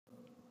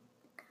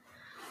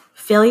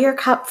Fill Your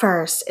Cup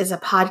First is a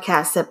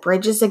podcast that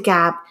bridges a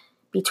gap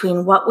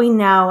between what we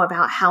know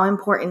about how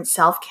important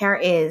self-care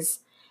is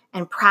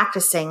and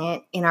practicing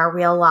it in our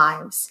real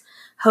lives.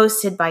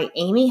 Hosted by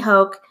Amy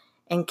Hoke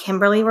and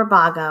Kimberly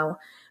Rabago,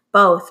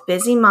 both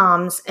busy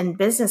moms and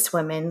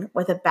businesswomen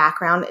with a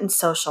background in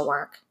social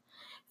work.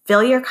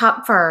 Fill Your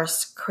Cup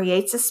First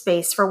creates a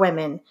space for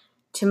women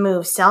to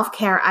move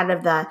self-care out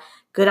of the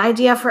good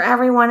idea for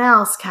everyone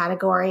else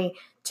category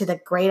to the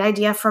great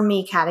idea for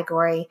me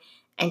category,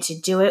 and to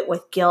do it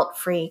with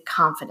guilt-free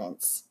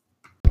confidence.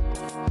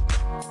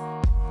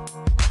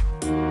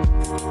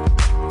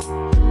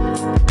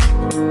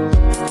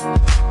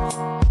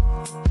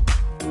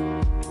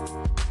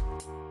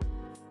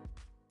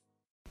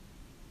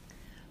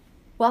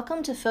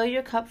 Welcome to Fill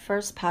Your Cup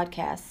First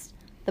podcast,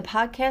 the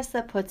podcast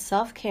that puts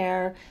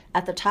self-care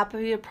at the top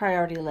of your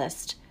priority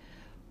list.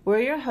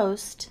 We're your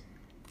host,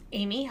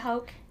 Amy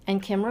Hoke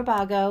and Kim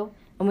Rabago,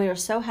 and we are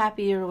so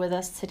happy you're with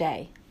us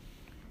today.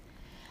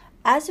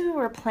 As we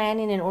were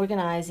planning and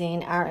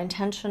organizing our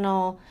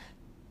intentional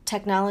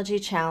technology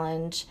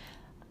challenge,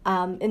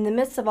 in the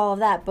midst of all of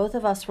that, both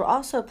of us were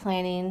also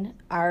planning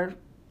our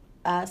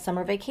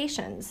summer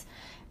vacations.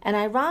 And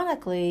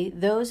ironically,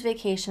 those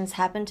vacations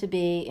happened to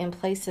be in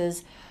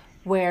places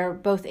where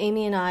both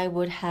Amy and I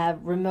would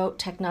have remote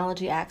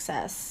technology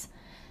access.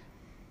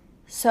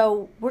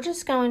 So we're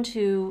just going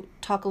to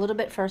talk a little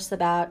bit first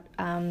about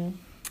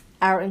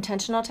our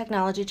intentional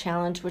technology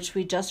challenge, which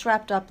we just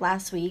wrapped up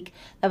last week.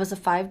 That was a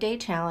 5-day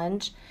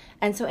challenge.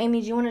 And so,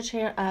 Amy, do you want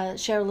to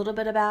share a little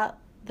bit about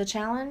the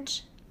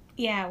challenge?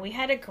 Yeah, we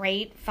had a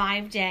great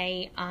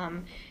 5-day.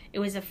 It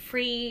was a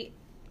free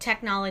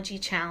technology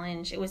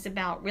challenge. It was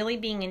about really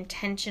being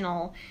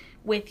intentional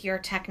with your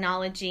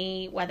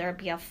technology, whether it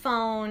be a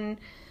phone,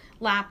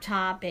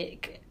 laptop,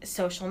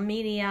 social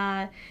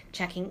media,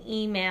 checking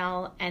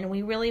email. And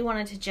we really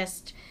wanted to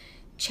just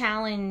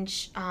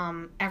challenge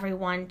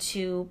everyone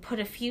to put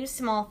a few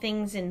small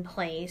things in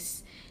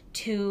place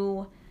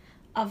to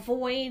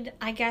avoid,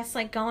 I guess,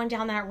 like going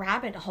down that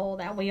rabbit hole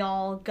that we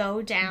all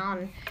go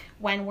down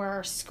when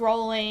we're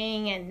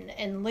scrolling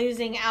and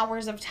losing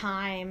hours of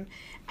time,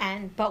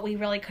 but we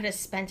really could have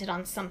spent it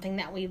on something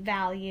that we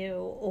value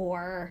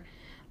or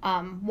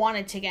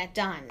wanted to get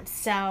done.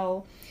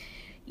 So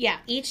yeah,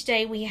 each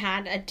day we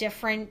had a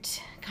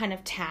different kind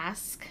of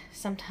task.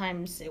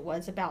 Sometimes it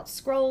was about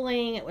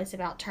scrolling, it was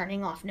about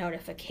turning off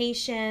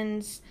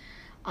notifications,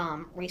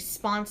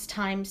 response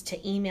times to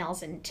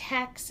emails and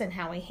texts and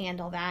how we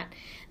handle that.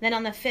 And then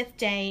on the 5th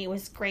day, it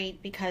was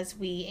great because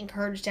we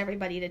encouraged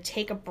everybody to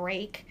take a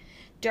break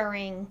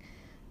during,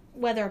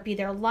 whether it be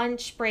their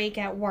lunch break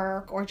at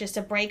work or just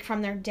a break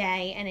from their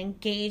day, and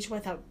engage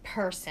with a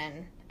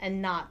person and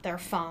not their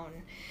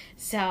phone.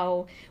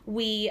 So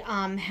we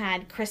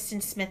had Kristen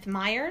Smith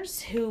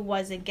Myers, who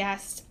was a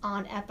guest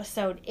on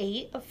episode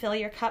 8 of Fill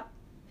Your Cup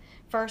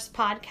First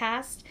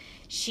podcast.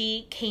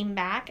 She came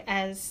back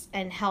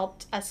and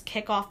helped us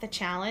kick off the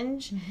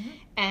challenge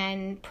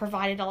and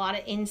provided a lot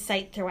of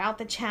insight throughout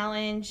the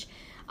challenge.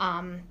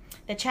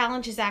 The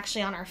challenge is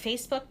actually on our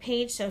Facebook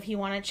page, so if you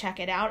want to check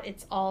it out,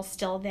 it's all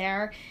still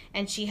there.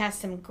 And she has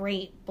some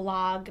great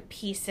blog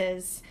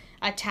pieces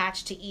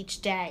attached to each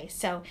day.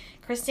 So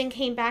Kristen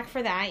came back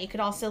for that. You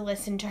could also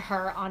listen to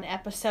her on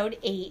episode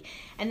 8.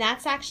 And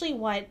that's actually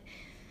what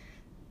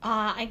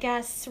I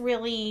guess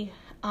really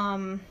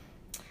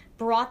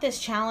brought this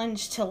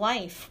challenge to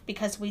life,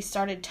 because we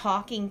started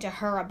talking to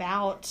her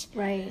about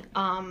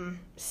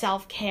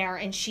self-care,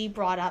 and she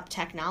brought up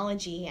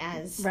technology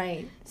as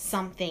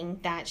something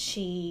that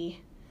she,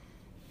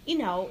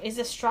 is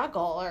a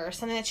struggle or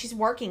something that she's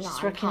working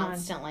on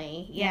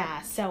constantly.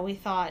 Yeah. So we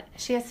thought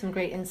she has some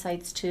great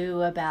insights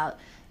too about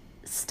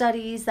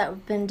studies that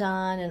have been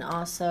done, and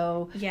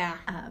also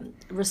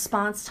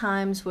response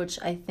times, which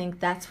I think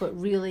that's what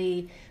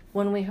really,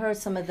 when we heard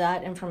some of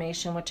that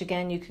information, which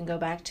again you can go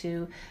back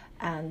to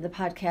the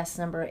podcast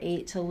number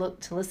 8 to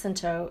listen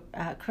to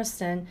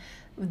Kristen,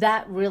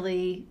 that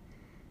really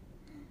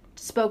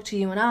spoke to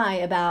you and I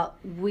about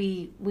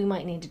we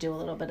might need to do a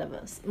little bit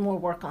of more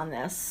work on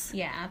this.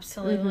 Yeah,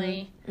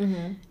 absolutely.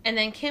 And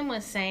then Kim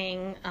was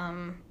saying,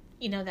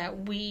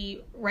 that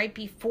we, right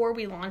before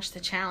we launched the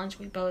challenge,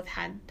 we both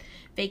had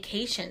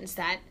vacations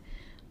that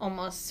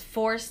almost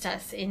forced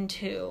us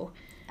into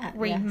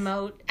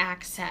remote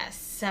access.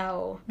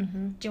 So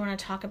do you want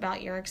to talk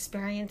about your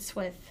experience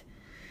with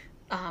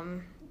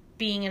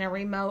being in a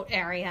remote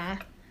area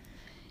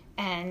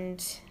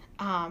and,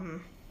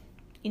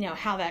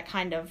 how that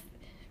kind of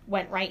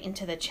went right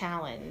into the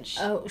challenge?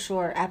 Oh,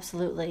 sure.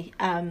 Absolutely.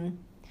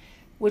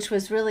 Which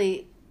was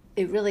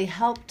it really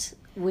helped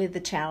with the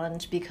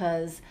challenge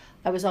because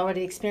I was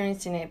already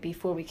experiencing it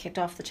before we kicked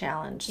off the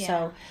challenge. Yeah.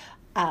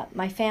 So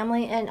my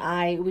family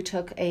and we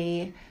took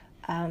a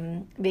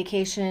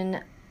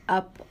vacation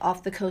up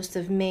off the coast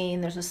of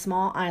Maine. There's a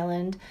small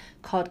island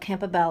called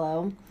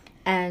Campobello,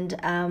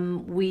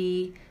 and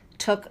we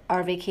took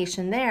our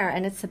vacation there,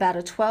 and it's about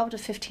a 12 to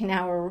 15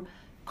 hour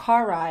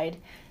car ride.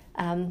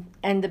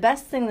 And the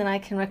best thing that I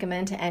can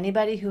recommend to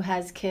anybody who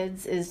has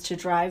kids is to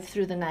drive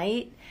through the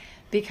night,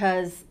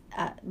 because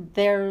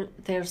they're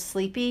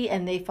sleepy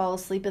and they fall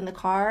asleep in the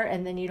car,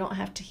 and then you don't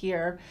have to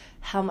hear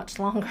how much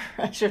longer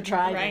as you're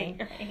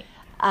driving.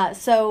 Right.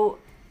 So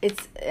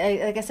it's,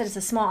 like I said, it's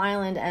a small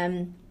island,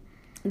 and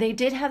they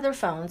did have their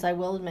phones. I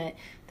will admit,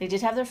 they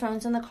did have their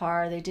phones in the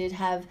car. They did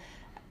have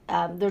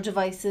their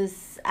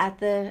devices at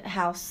the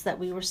house that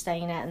we were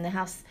staying at, and the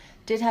house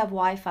did have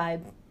Wi-Fi,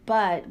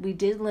 but we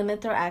did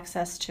limit their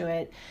access to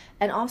it.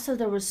 And also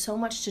there was so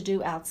much to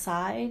do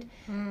outside.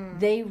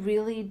 They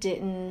really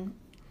didn't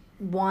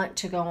want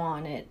to go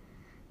on it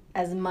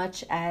as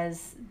much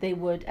as they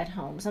would at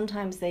home.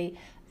 Sometimes they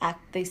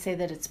say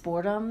that it's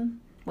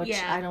boredom, which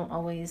I don't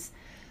always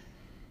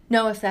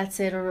know if that's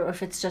it or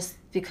if it's just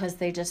because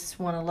they just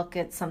want to look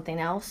at something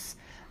else.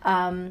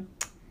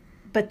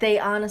 But they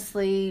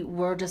honestly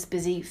were just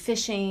busy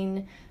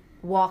fishing,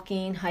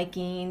 walking,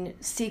 hiking,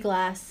 sea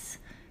glass,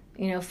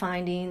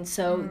 finding.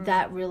 So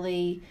that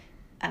really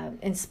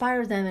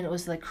inspired them, and it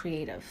was like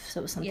creative.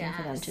 So it was something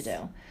for them to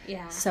do.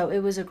 Yeah. So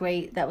that was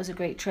a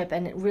great trip.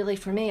 And it really,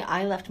 for me,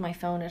 I left my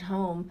phone at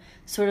home,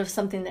 sort of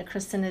something that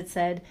Kristen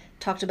had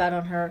talked about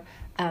on her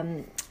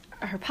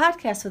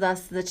podcast with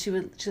us, that she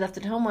left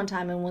it home one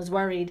time and was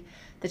worried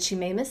that she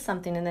may miss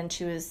something, and then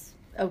she was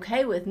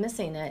okay with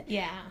missing it.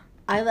 Yeah.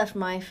 I left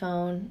my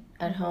phone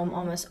at home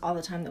almost all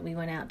the time that we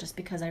went out, just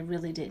because I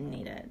really didn't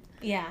need it.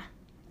 Yeah.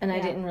 And I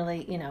didn't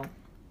really,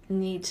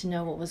 need to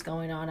know what was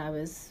going on. I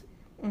was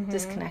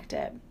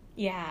disconnected.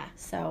 Yeah.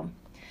 So,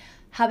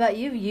 how about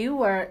you? You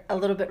were a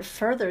little bit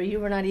further. You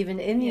were not even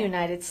in the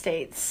United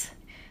States.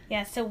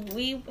 Yeah, so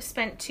we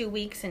spent 2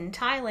 weeks in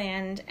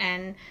Thailand,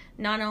 and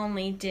not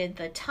only did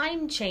the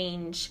time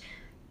change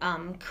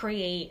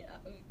create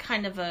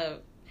kind of a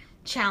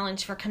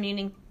challenge for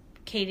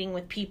communicating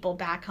with people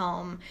back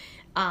home,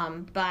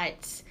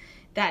 but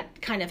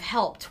that kind of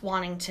helped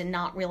wanting to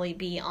not really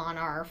be on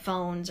our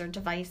phones or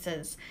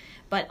devices.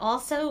 But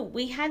also,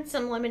 we had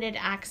some limited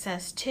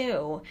access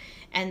too,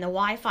 and the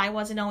Wi-Fi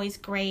wasn't always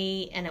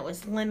great, and it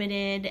was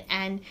limited,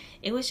 and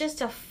it was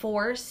just a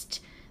forced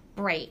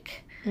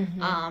break.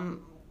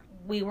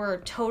 We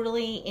were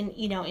totally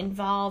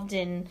involved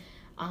in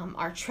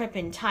our trip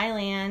in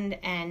Thailand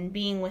and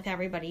being with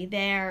everybody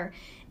there,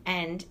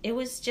 and it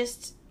was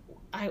just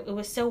it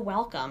was so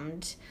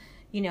welcomed,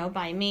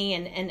 by me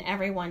and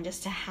everyone,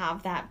 just to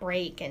have that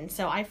break. And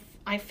so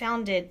I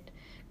found it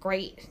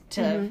great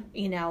to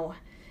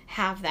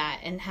have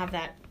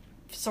that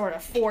sort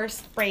of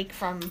forced break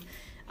from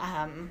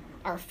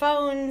our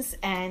phones,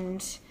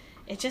 and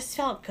it just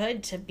felt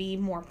good to be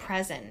more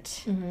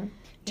present.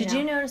 Did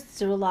you notice,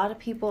 do a lot of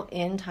people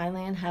in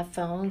Thailand have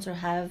phones or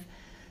have,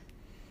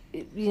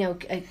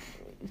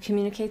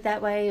 communicate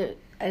that way?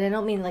 And I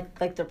don't mean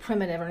like they're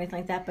primitive or anything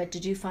like that, but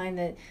did you find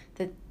that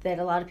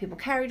a lot of people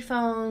carried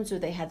phones, or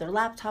they had their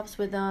laptops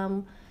with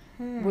them?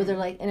 Were there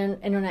like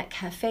internet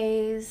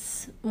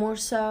cafes more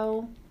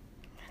so?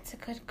 That's a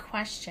good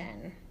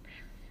question.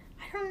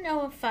 I don't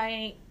know if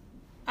I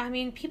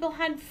mean, people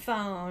had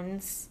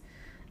phones.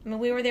 I mean,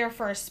 we were there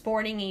for a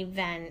sporting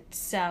event,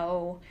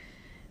 so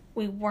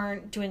we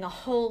weren't doing a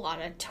whole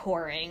lot of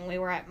touring. We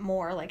were at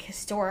more like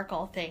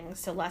historical things,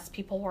 so less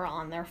people were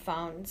on their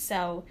phones.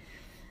 So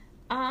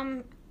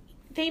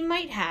they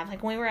might have,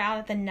 like when we were out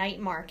at the night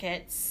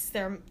markets,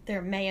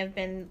 there may have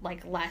been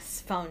like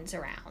less phones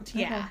around.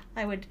 Okay. Yeah,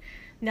 I would,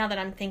 now that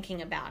I'm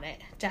thinking about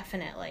it,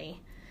 definitely.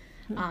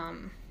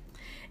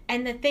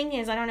 And the thing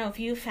is, I don't know if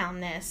you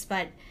found this,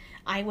 but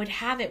I would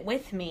have it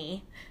with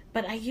me,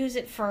 but I use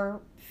it for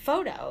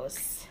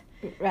photos.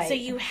 Right. So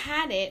you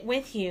had it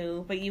with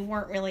you, but you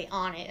weren't really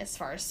on it as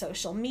far as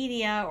social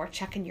media or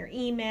checking your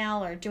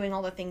email or doing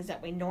all the things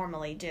that we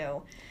normally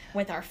do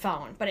with our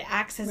phone. But it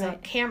acts as a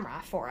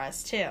camera for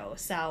us too.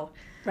 So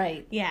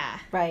right. Yeah.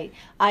 Right.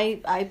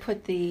 I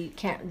put the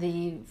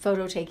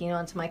photo taking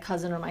onto my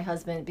cousin or my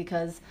husband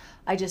because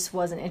I just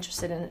wasn't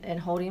interested in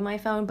holding my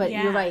phone. But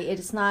you're right.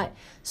 It's not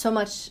so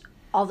much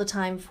all the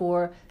time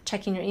for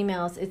checking your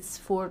emails. It's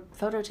for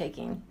photo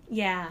taking.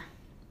 Yeah.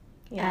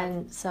 Yeah.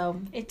 And so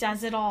it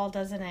does it all,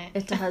 doesn't it?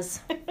 It does.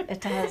 It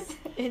does.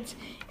 It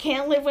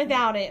can't live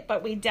without it,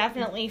 but we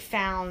definitely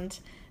found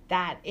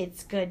that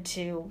it's good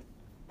to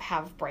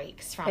have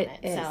breaks from it.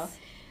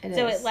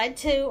 So it led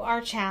to our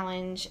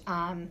challenge.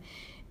 And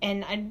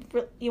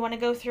you want to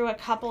go through a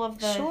couple of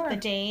the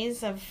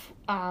days of.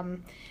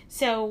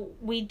 So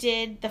we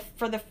did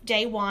for the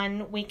day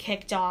one, we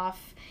kicked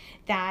off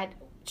that.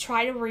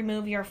 Try to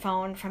remove your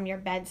phone from your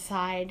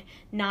bedside,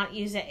 not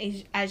use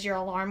it as your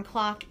alarm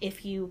clock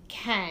if you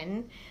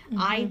can.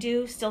 I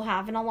do still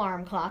have an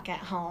alarm clock at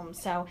home,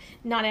 so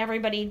not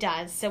everybody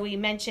does. So we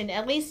mentioned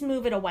at least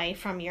move it away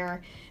from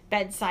your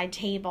bedside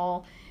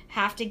table,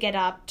 have to get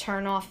up,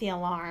 turn off the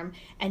alarm,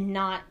 and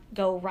not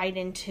go right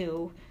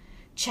into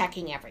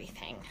checking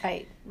everything.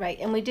 Right.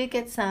 And we did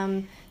get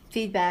some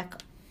feedback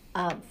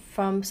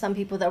from some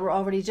people that were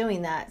already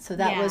doing that. So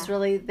that was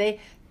really,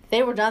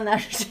 they were done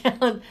that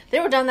challenge. They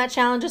were done that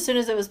challenge as soon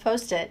as it was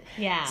posted.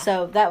 Yeah.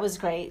 So that was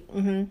great.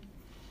 And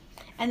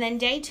then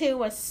day 2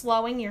 was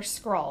slowing your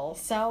scroll.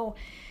 So,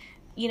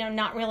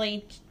 not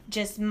really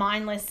just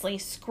mindlessly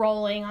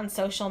scrolling on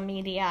social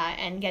media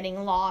and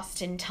getting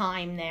lost in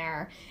time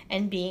there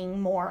and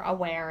being more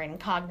aware and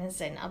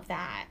cognizant of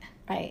that.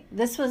 Right.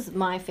 This was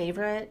my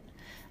favorite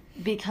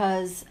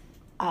because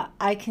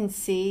I can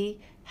see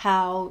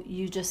how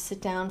you just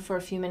sit down for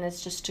a few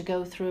minutes just to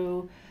go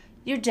through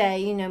your day.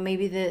 You know,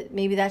 maybe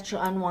that's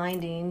your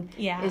unwinding.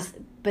 Yeah.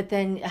 But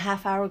then a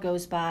half hour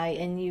goes by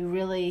and you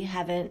really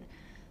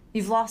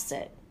you've lost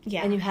it.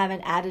 Yeah. And you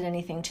haven't added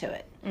anything to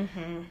it.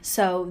 Mm-hmm.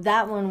 So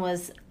that one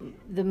was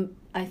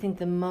I think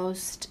the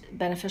most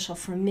beneficial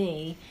for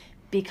me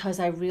because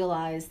I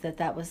realized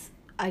that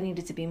I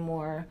needed to be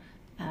more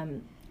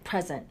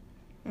present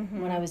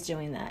when I was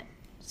doing that.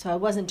 So I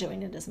wasn't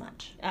doing it as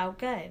much. Oh,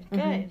 good,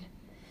 good.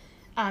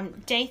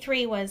 Day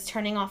 3 was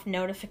turning off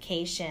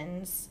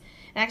notifications.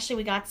 And actually,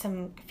 we got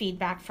some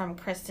feedback from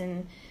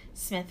Kristen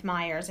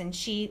Smith-Myers, and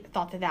she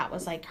thought that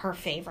was like her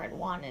favorite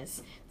one,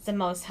 is the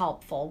most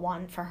helpful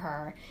one for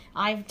her.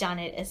 I've done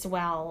it as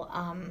well.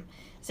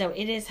 So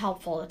it is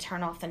helpful to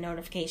turn off the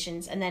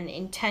notifications and then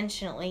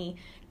intentionally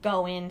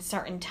go in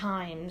certain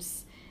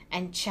times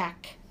and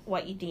check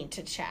what you need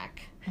to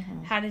check.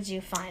 Mm-hmm. How did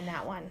you find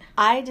that one?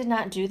 I did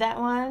not do that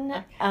one,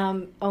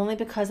 okay. Only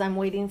because I'm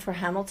waiting for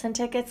Hamilton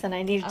tickets and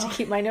I needed to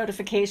keep my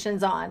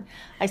notifications on.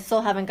 I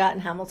still haven't gotten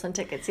Hamilton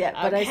tickets yet,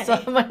 but okay.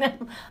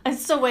 I'm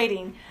still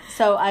waiting.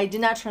 So I did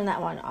not turn that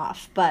one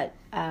off. But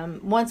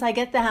once I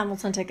get the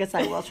Hamilton tickets,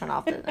 I will turn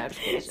off the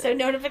notifications. So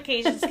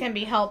notifications can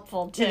be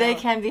helpful too. They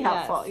can be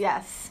helpful,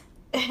 yes.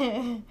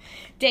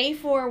 Day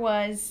 4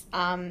 was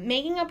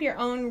making up your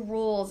own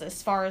rules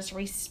as far as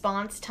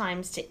response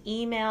times to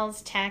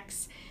emails,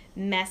 texts,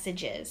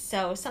 messages.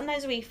 So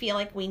sometimes we feel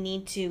like we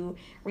need to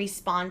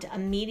respond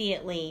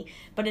immediately,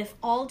 but if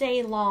all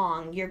day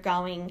long you're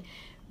going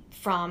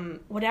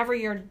from whatever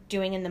you're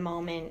doing in the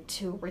moment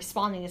to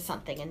responding to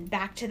something and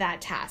back to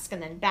that task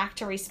and then back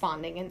to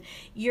responding, and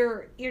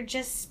you're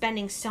just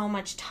spending so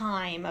much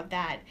time of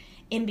that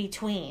in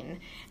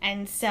between.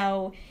 And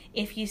so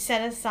if you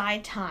set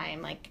aside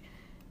time, like,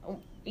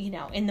 you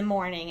know, in the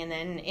morning and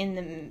then in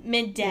the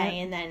midday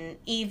and then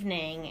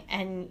evening,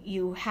 and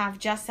you have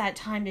just that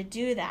time to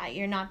do that,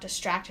 you're not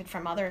distracted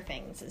from other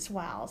things as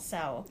well.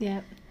 So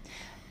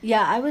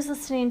yeah, I was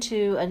listening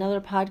to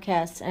another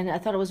podcast and I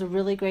thought it was a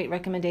really great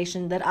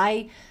recommendation that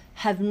I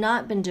have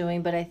not been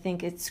doing, but I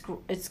think it's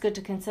good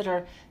to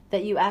consider,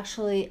 that you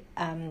actually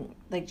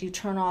like you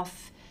turn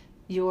off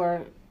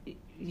you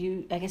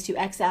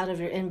X out of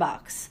your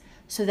inbox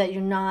so that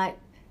you're not,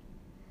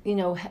 you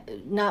know,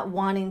 not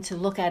wanting to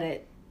look at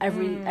it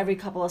every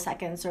couple of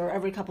seconds or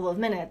every couple of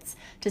minutes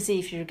to see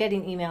if you're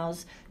getting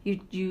emails.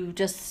 You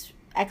just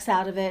X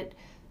out of it,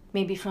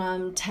 maybe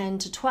from 10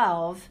 to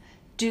 12,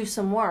 do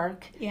some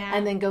work,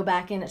 and then go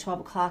back in at 12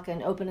 o'clock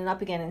and open it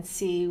up again and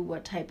see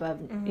what type of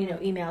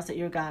emails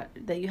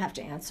that you have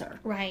to answer.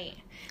 Right.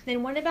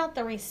 Then what about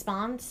the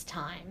response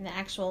time, the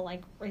actual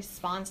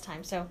response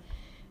time? So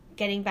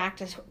getting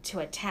back to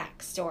a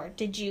text, or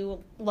did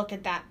you look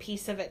at that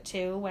piece of it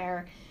too,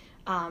 where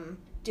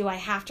do I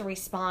have to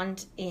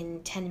respond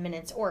in 10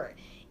 minutes, or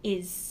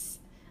is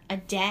a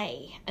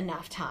day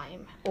enough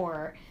time,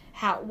 or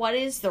what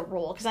is the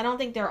rule? Because I don't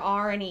think there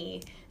are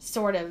any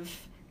sort of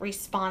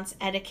response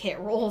etiquette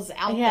rules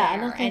out there, I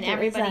don't think and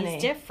everybody's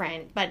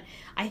different. But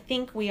I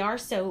think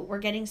we're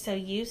getting so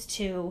used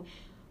to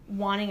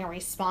wanting a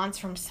response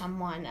from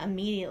someone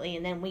immediately,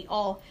 and then we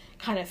all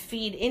kind of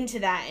feed into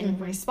that and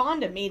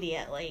respond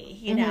immediately,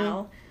 you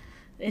know?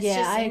 It's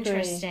just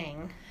interesting.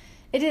 Agree.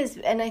 It is,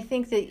 and I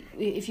think that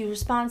if you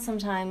respond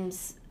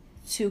sometimes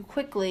too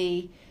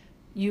quickly,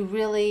 you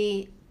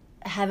really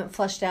haven't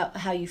fleshed out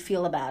how you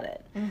feel about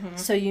it. Mm-hmm.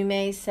 So you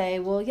may say,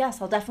 well,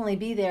 yes, I'll definitely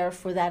be there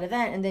for that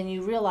event, and then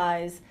you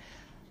realize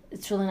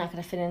it's really not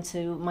going to fit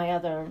into my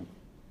other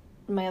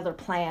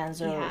plans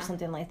or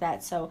something like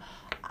that. So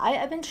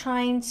I've been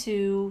trying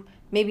to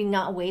maybe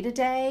not wait a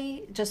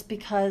day just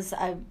because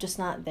I'm just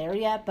not there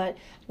yet, but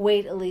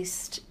wait at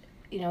least,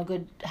 a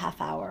good half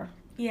hour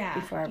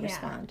before I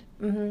respond.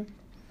 Mm-hmm.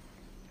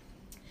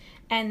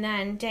 And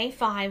then day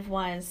 5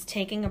 was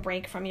taking a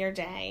break from your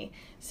day.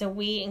 So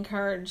we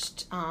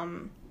encouraged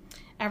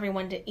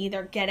everyone to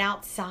either get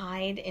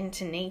outside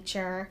into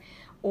nature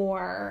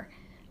or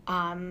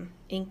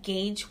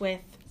engage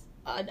with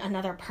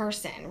another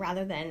person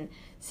rather than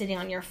sitting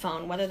on your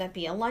phone, whether that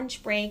be a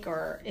lunch break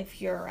or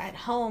if you're at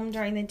home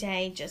during the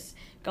day, just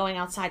going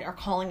outside or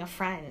calling a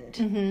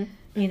friend,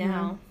 you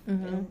know.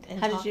 Mm-hmm.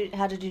 And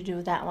how did you do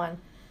with that one?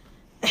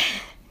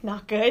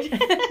 Not good.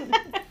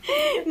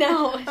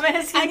 No, I'm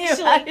asking you,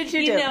 how did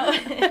you do?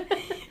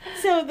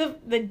 So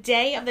the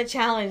day of the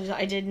challenge,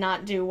 I did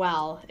not do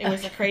well. It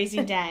was a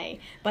crazy day.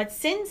 But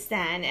since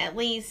then, at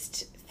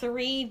least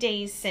 3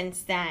 days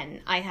since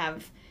then, I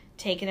have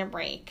taken a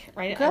break,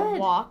 right? Good.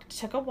 I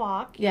took a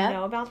walk. You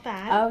know about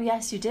that. Oh,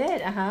 yes, you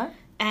did. Uh-huh.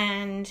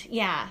 And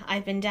yeah,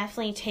 I've been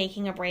definitely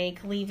taking a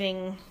break,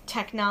 leaving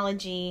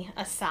technology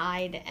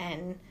aside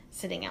and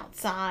sitting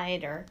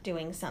outside or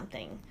doing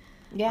something.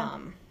 Yeah.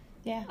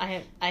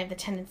 I have the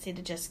tendency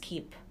to just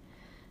keep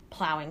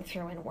plowing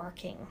through and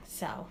working.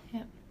 So.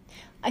 Yeah.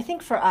 I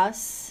think for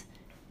us,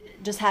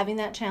 just having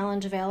that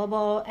challenge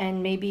available,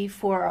 and maybe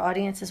for our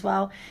audience as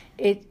well,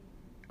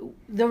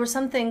 there were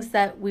some things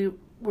that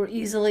were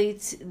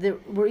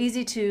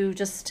easy to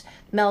just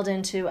meld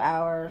into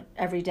our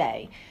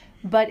everyday,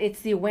 but it's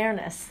the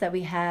awareness that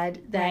we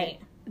had that Right.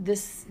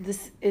 this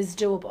is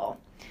doable,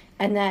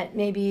 and that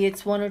maybe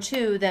it's one or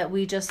two that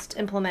we just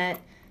implement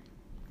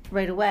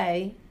right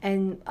away,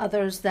 and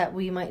others that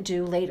we might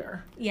do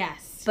later.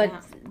 Yes. But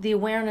the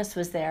awareness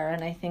was there,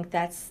 and I think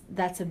that's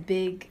a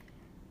big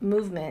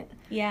movement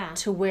yeah.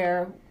 to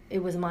where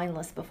it was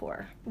mindless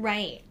before.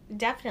 Right.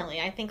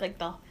 Definitely. I think like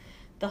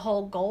the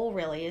whole goal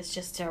really is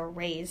just to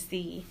raise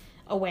the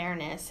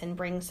awareness and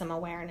bring some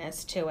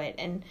awareness to it.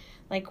 And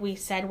like we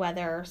said,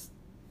 whether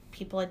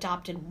people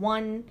adopted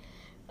one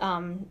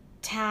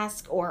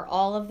task or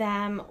all of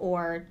them,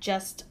 or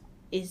just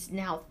is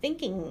now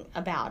thinking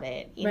about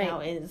it, you Right. know,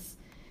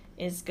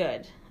 is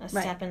good. A Right.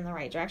 step in the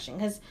right direction.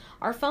 Because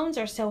our phones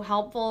are so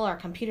helpful, our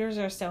computers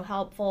are so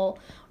helpful,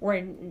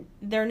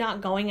 they're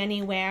not going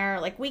anywhere.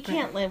 Like, we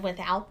can't live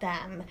without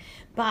them,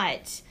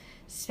 but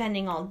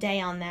spending all day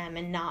on them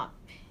and not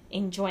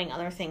enjoying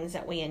other things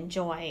that we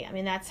enjoy. I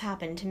mean, that's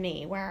happened to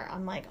me where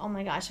I'm like, oh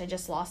my gosh, I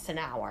just lost an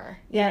hour,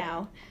 Yeah. you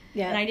know?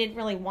 Yeah. And I didn't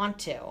really want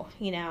to,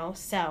 you know,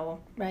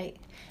 so. Right.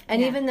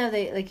 And Yeah. even though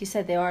they, like you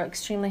said, they are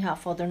extremely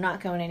helpful, they're not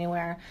going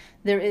anywhere,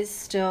 there is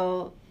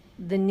still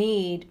the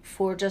need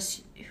for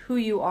just who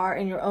you are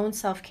in your own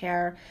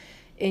self-care,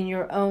 in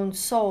your own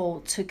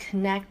soul, to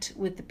connect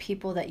with the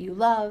people that you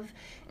love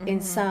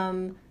in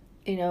some,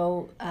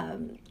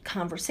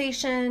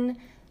 conversation,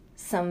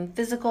 some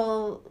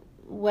physical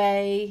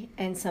way,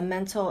 and some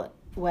mental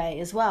way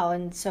as well.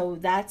 And so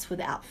that's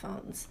without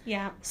phones.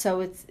 Yeah.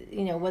 So it's,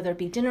 whether it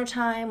be dinner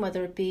time,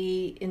 whether it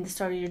be in the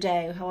start of your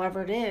day,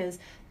 however it is,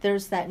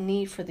 there's that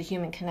need for the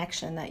human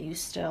connection that we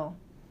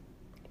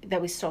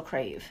still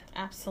crave.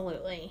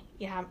 Absolutely.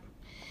 Yeah.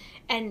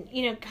 And,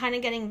 kind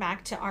of getting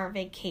back to our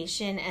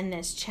vacation and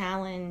this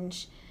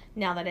challenge,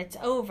 now that it's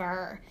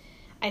over,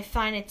 I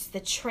find it's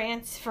the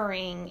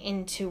transferring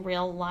into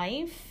real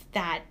life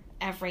that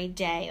every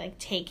day, like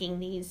taking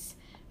these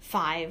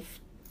 5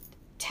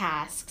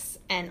 tasks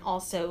and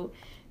also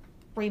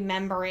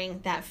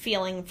remembering that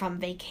feeling from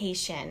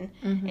vacation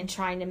and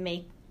trying to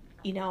make,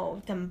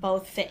 them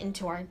both fit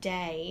into our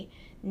day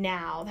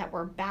now that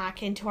we're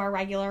back into our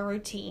regular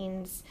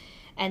routines.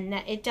 And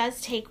that it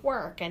does take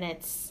work, and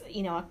it's,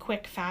 a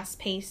quick,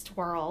 fast-paced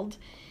world.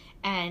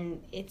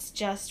 And it's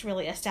just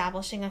really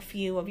establishing a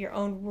few of your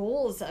own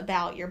rules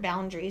about your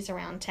boundaries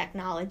around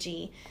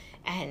technology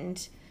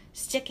and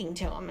sticking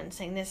to them and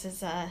saying, this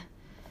is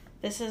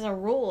a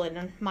rule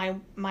in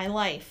my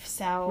life.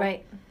 So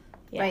Right.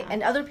 yeah. Right.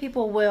 And other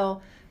people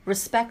will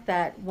respect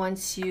that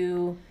once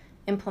you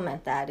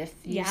implement that. If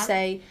you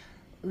say,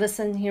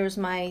 listen, here's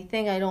my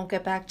thing, I don't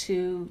get back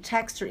to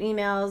text or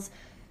emails,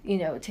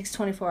 it takes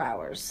 24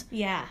 hours.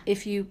 Yeah.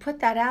 If you put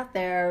that out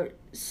there,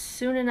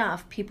 soon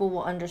enough, people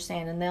will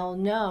understand, and they'll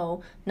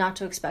know not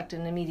to expect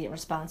an immediate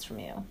response from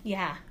you.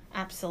 Yeah,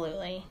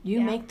 absolutely.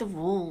 You make the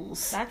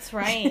rules. That's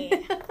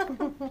right.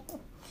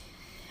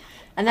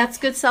 And that's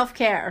good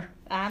self-care.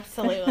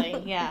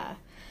 Absolutely, yeah.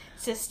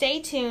 So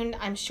stay tuned.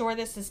 I'm sure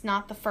this is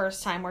not the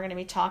first time we're going to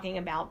be talking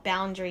about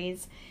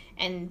boundaries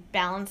and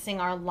balancing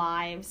our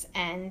lives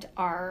and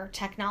our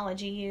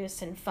technology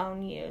use and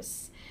phone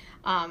use.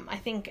 I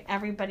think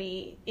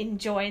everybody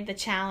enjoyed the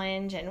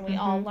challenge, and we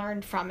all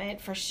learned from it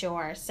for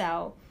sure.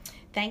 So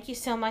thank you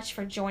so much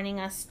for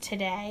joining us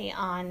today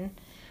on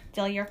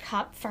Fill Your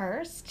Cup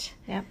First.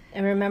 Yep.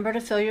 And remember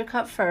to fill your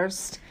cup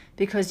first,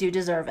 because you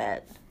deserve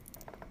it.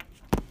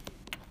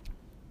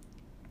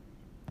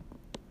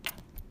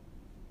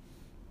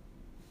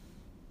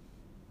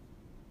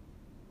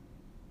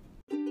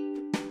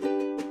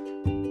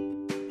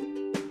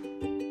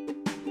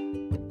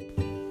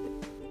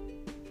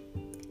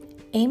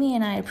 Amy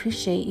and I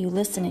appreciate you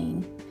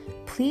listening.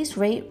 Please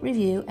rate,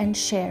 review, and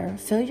share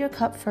Fill Your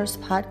Cup First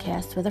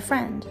podcast with a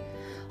friend.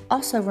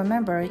 Also,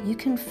 remember, you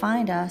can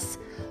find us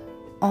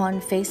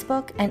on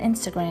Facebook and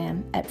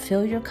Instagram at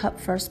Fill Your Cup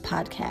First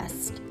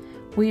Podcast.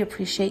 We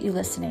appreciate you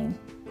listening.